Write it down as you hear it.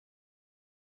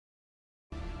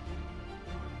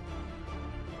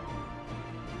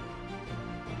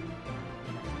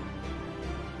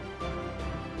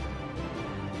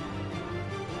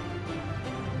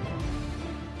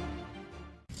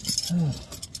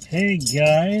Hey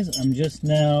guys, I'm just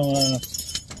now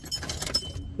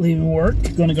leaving work,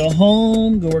 gonna go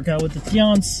home, go work out with the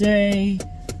fiance.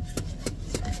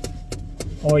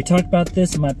 Already talked about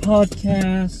this in my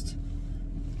podcast.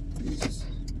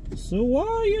 So why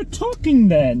are you talking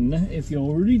then, if you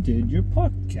already did your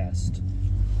podcast?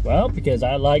 Well, because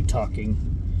I like talking,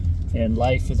 and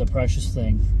life is a precious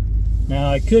thing.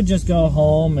 Now, I could just go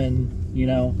home and, you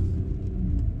know,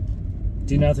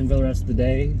 do nothing for the rest of the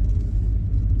day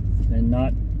and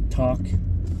not talk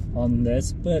on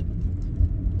this, but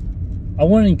I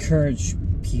want to encourage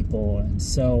people, and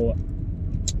so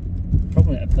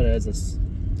probably I put it as a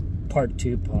part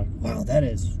 2 podcast. Wow, that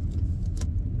is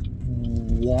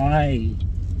why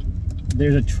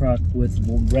there's a truck with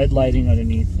red lighting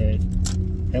underneath it,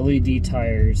 LED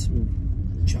tires. Ooh,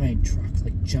 giant truck,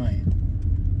 like giant.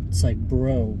 It's like,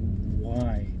 bro,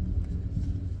 why?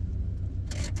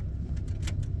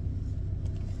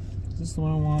 Is this the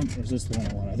one I want, or is this the one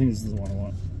I want? I think this is the one I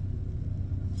want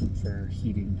for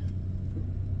heating.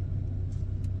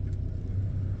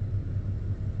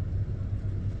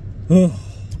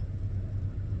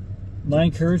 My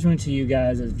encouragement to you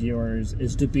guys as viewers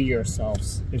is to be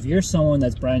yourselves. If you're someone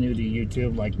that's brand new to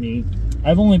YouTube like me,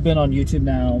 I've only been on YouTube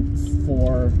now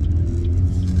for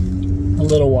a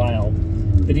little while.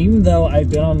 But even though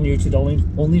I've been on YouTube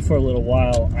only for a little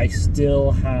while, I still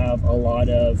have a lot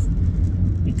of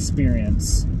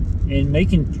experience in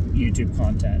making YouTube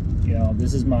content. You know,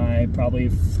 this is my probably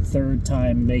 3rd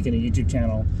time making a YouTube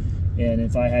channel, and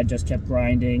if I had just kept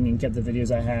grinding and kept the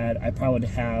videos I had, I probably would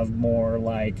have more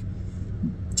like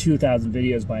 2,000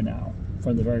 videos by now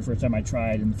from the very first time I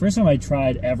tried. And the first time I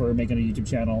tried ever making a YouTube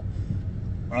channel,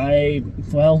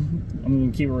 well, I'm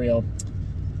gonna keep it real.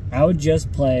 I would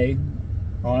just play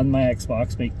on my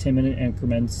Xbox, make 10-minute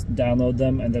increments, download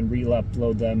them, and then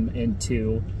re-upload them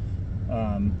into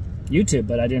YouTube.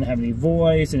 But I didn't have any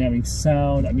voice, didn't have any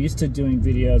sound. I'm used to doing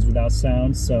videos without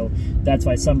sound, so that's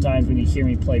why sometimes when you hear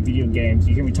me play video games,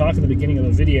 you hear me talk at the beginning of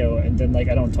the video, and then like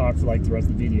I don't talk for like the rest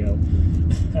of the video.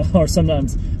 Or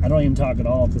sometimes I don't even talk at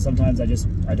all, because sometimes I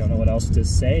don't know what else to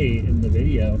say in the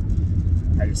video.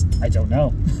 I don't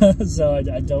know. So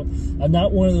I'm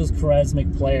not one of those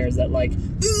charismatic players that like,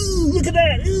 ooh, look at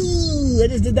that, ooh, I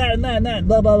just did that and that and that,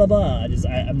 blah, blah, blah, blah.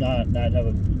 I'm not that type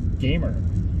of gamer.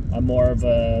 I'm more of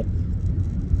a,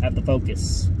 I have to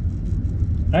focus.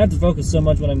 I have to focus so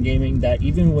much when I'm gaming that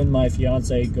even when my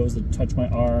fiance goes to touch my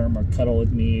arm or cuddle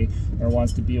with me or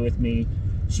wants to be with me,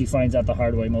 she finds out the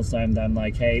hard way most of the time that I'm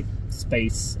like, hey,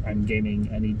 space, I'm gaming,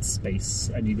 I need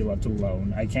space, I need to be left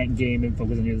alone. I can't game and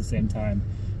focus on you at the same time.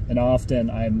 And often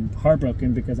I'm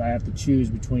heartbroken because I have to choose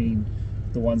between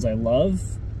the ones I love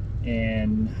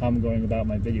and how I'm going about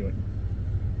my videoing.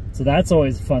 So that's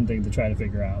always a fun thing to try to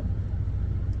figure out.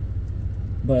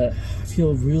 But I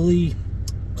feel really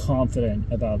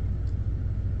confident about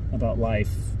life.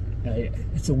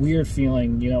 It's a weird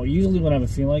feeling, you know. Usually when I have a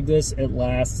feeling like this, it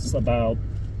lasts about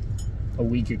a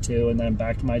week or two, and then I'm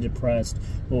back to my depressed,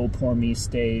 oh, poor me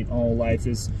state. Oh, life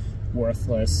is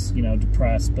worthless, you know,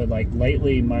 depressed. But like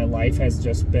lately, my life has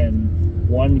just been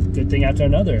one good thing after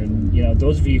another. And you know,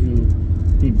 those of you who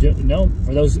do know,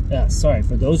 for those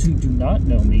who do not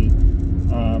know me,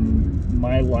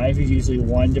 my life is usually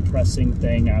one depressing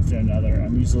thing after another.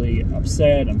 I'm usually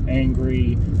upset, I'm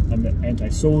angry, I'm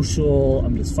antisocial,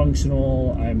 I'm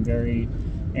dysfunctional, I'm very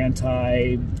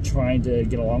anti trying to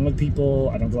get along with people,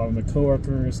 I don't get along with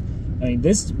coworkers. I mean,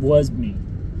 this was me.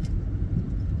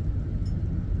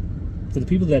 For the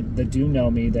people that do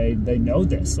know me, they know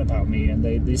this about me, and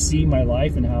they see my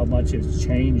life and how much it's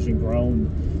changed and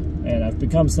grown, and I've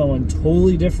become someone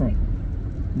totally different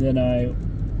than I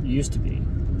used to be.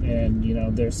 And you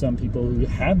know, there's some people who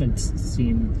haven't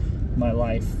seen my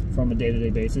life from a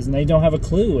day-to-day basis, and they don't have a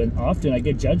clue, and often I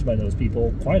get judged by those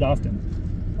people, quite often.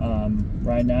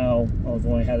 Right now, I've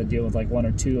only had to deal with like 1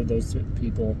 or 2 of those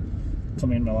people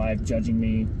coming into my life, judging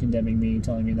me, condemning me,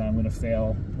 telling me that I'm going to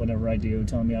fail whatever I do,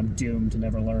 telling me I'm doomed to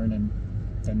never learn, and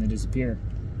then they disappear.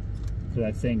 Because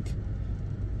I think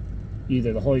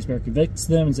either the Holy Spirit convicts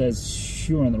them and says,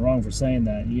 you're in the wrong for saying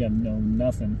that, you have known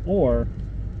nothing, or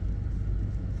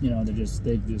you know, they just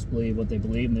believe what they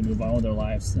believe and they move on with their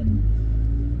lives.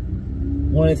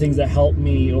 And one of the things that helped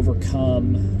me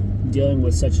overcome dealing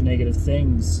with such negative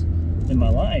things in my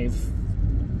life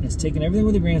is taking everything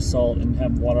with a grain of salt and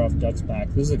have water off duck's back.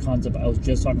 This is a concept I was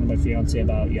just talking to my fiance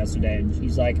about yesterday, and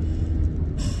she's like,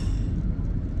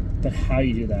 but how do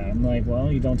you do that? I'm like,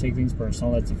 well, you don't take things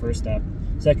personal. That's the first step.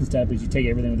 Second step is you take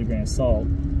everything with a grain of salt,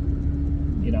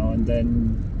 you know, and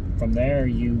then from there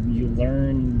you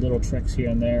learn little tricks here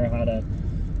and there, how to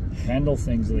handle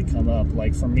things that come up.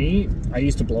 Like for me, I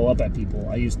used to blow up at people.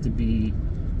 I used to be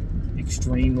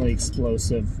extremely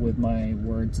explosive with my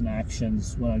words and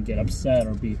actions when I'd get upset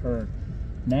or be hurt.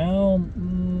 Now,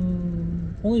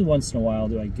 only once in a while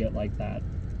do I get like that,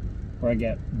 where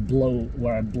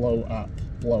I blow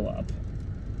up.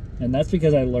 And that's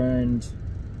because I learned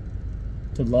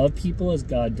to love people as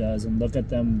God does and look at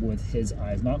them with his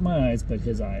eyes, not my eyes, but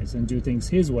his eyes, and do things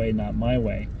his way, not my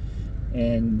way.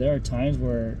 And there are times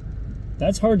where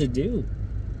that's hard to do.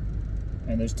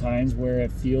 And there's times where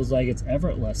it feels like it's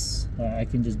effortless. I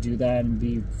can just do that and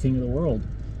be king of the world.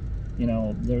 You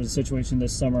know, there was a situation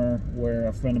this summer where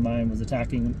a friend of mine was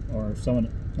attacking, or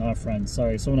someone, not a friend,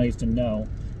 sorry, someone I used to know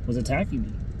was attacking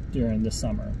me during the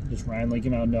summer. Just randomly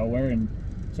came out of nowhere and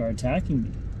started attacking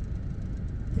me.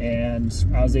 And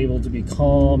I was able to be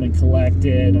calm and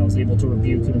collected, and I was able to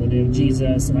rebuke him in the name of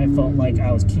Jesus, and I felt like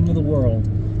I was king of the world.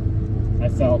 I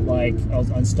felt like I was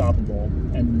unstoppable.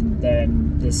 And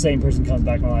then the same person comes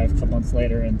back in my life a couple months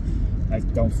later, and I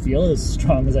don't feel as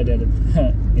strong as I did,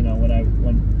 you know, when I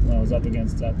was up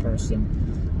against that person.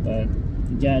 But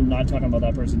again, not talking about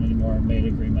that person anymore. I made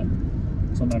an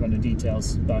agreement, so I'm not going into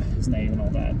details about his name and all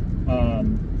that.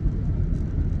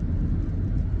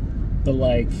 But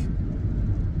like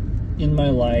in my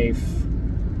life,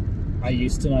 I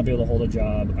used to not be able to hold a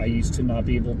job. I used to not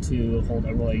be able to hold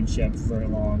a relationship for very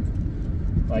long,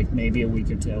 like maybe a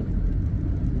week or two.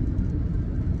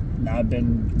 Now I've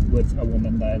been with a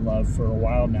woman that I love for a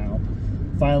while now.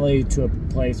 Finally to a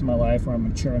place in my life where I'm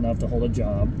mature enough to hold a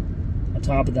job. On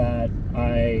top of that,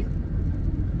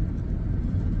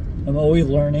 I'm always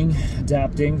learning,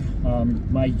 adapting.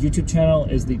 My YouTube channel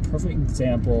is the perfect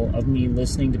example of me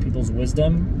listening to people's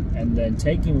wisdom and then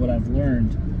taking what I've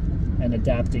learned and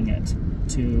adapting it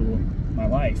to my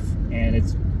life. And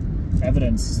it's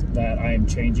evidence that I am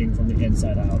changing from the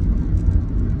inside out.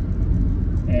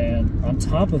 And on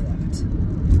top of that,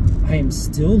 I am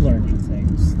still learning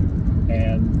things.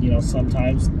 And, you know,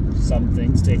 sometimes some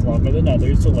things take longer than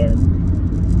others to learn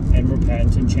and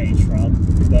repent and change from.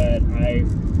 But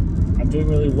I'm doing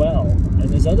really well. And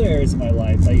there's other areas of my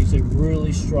life I used to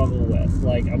really struggle with.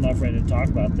 Like, I'm not afraid to talk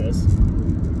about this.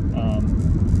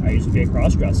 I used to be a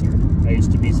cross-dresser. I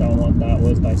used to be someone that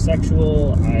was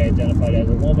bisexual. I identified as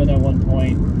a woman at one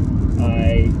point.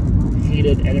 I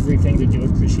hated everything to do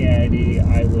with Christianity.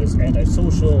 I was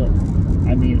antisocial.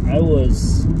 I mean, I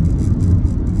was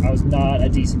not a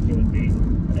decent human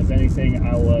being. If anything,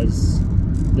 I was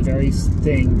the very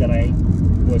thing that I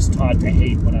was taught to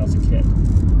hate when I was a kid.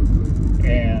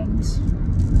 And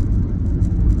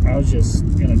I was just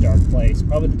in a dark place,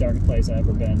 probably the darkest place I've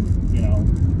ever been, you know.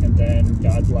 And then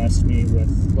God blessed me with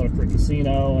Little Creek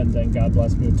Casino, and then God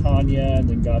blessed me with Tanya, and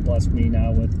then God blessed me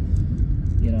now with,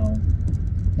 you know,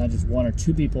 not just one or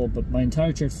two people, but my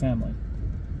entire church family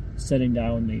sitting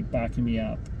down with me, backing me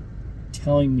up,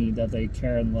 telling me that they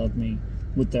care and love me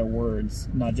with their words,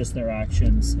 not just their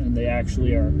actions. And they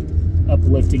actually are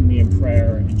uplifting me in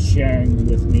prayer and sharing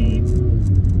with me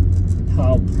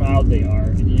how proud they are.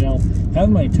 And, you know,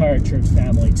 having my entire church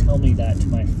family tell me that to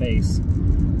my face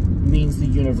means the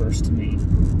universe to me.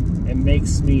 It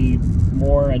makes me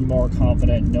more and more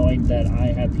confident knowing that I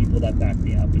have people that back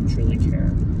me up and truly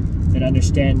care. And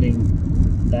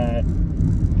understanding that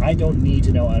I don't need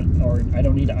to know, or I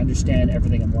don't need to understand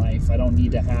everything in life. I don't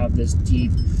need to have this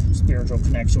deep spiritual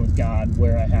connection with God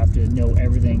where I have to know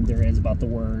everything there is about the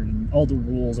Word and all the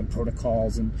rules and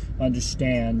protocols and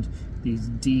understand these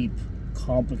deep,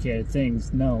 complicated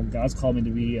things. No, God's called me to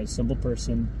be a simple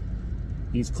person.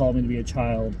 He's called me to be a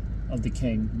child of the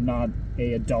King, not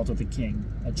an adult of the King,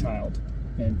 a child.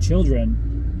 And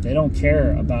children, they don't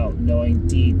care about knowing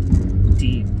deep,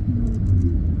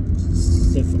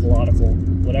 philosophical,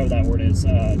 whatever that word is,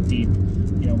 deep,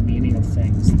 you know, meaning of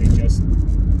things. They just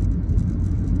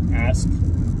ask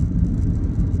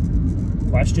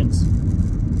questions.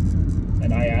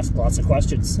 And I ask lots of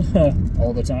questions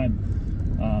all the time.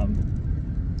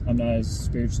 I'm not as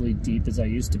spiritually deep as I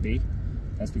used to be.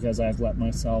 That's because I've let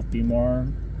myself be more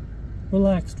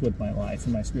relaxed with my life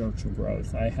and my spiritual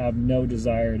growth. I have no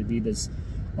desire to be this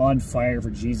on fire for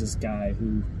Jesus guy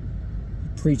who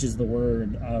preaches the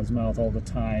word out of his mouth all the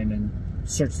time and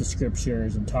searches the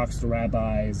scriptures and talks to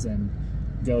rabbis and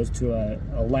goes to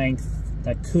a length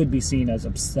that could be seen as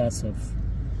obsessive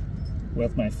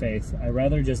with my faith. I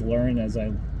rather just learn as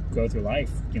I go through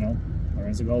life, you know, or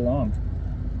as I go along.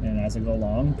 And as I go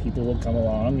along, people will come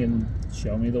along and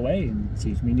show me the way and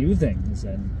teach me new things.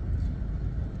 And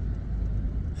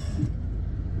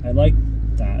I like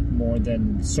that more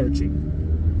than searching.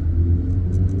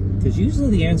 Because usually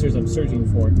the answers I'm searching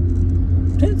for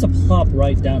tend to plop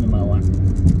right down in my lap,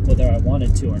 whether I want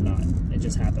it to or not. It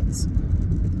just happens.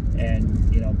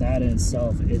 And, you know, that in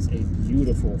itself is a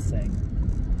beautiful thing.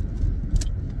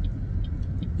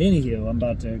 Anywho, I'm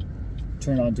about to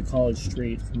turn on to College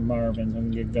Street from Marvin. I'm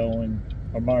going to get going.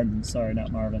 Or Martin, sorry,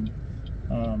 not Marvin.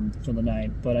 For the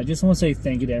night. But I just want to say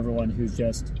thank you to everyone who's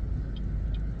just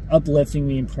uplifting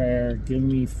me in prayer, giving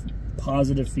me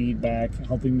positive feedback,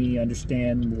 helping me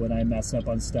understand when I mess up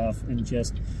on stuff, and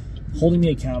just holding me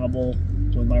accountable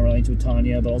with my relationship with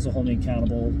Tanya, but also holding me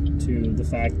accountable to the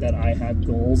fact that I have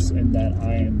goals and that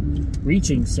I am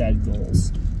reaching said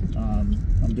goals.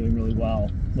 I'm doing really well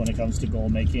when it comes to goal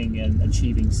making and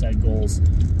achieving said goals.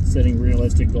 Setting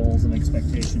realistic goals and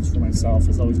expectations for myself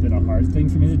has always been a hard thing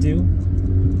for me to do,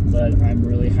 but I'm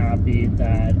really happy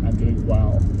that I'm doing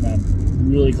well. And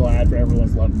I'm really glad for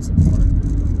everyone's love and support.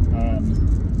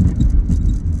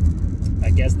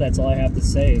 I guess that's all I have to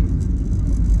say.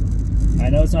 I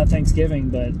know it's not Thanksgiving,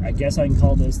 but I guess I can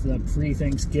call this the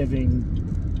pre-Thanksgiving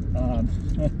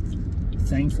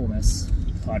thankfulness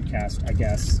podcast, I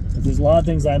guess. But there's a lot of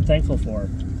things I'm thankful for,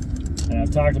 and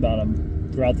I've talked about them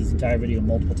throughout this entire video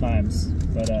multiple times.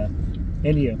 But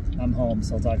anywho, I'm home,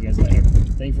 so I'll talk to you guys later.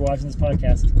 Thank you for watching this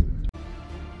podcast.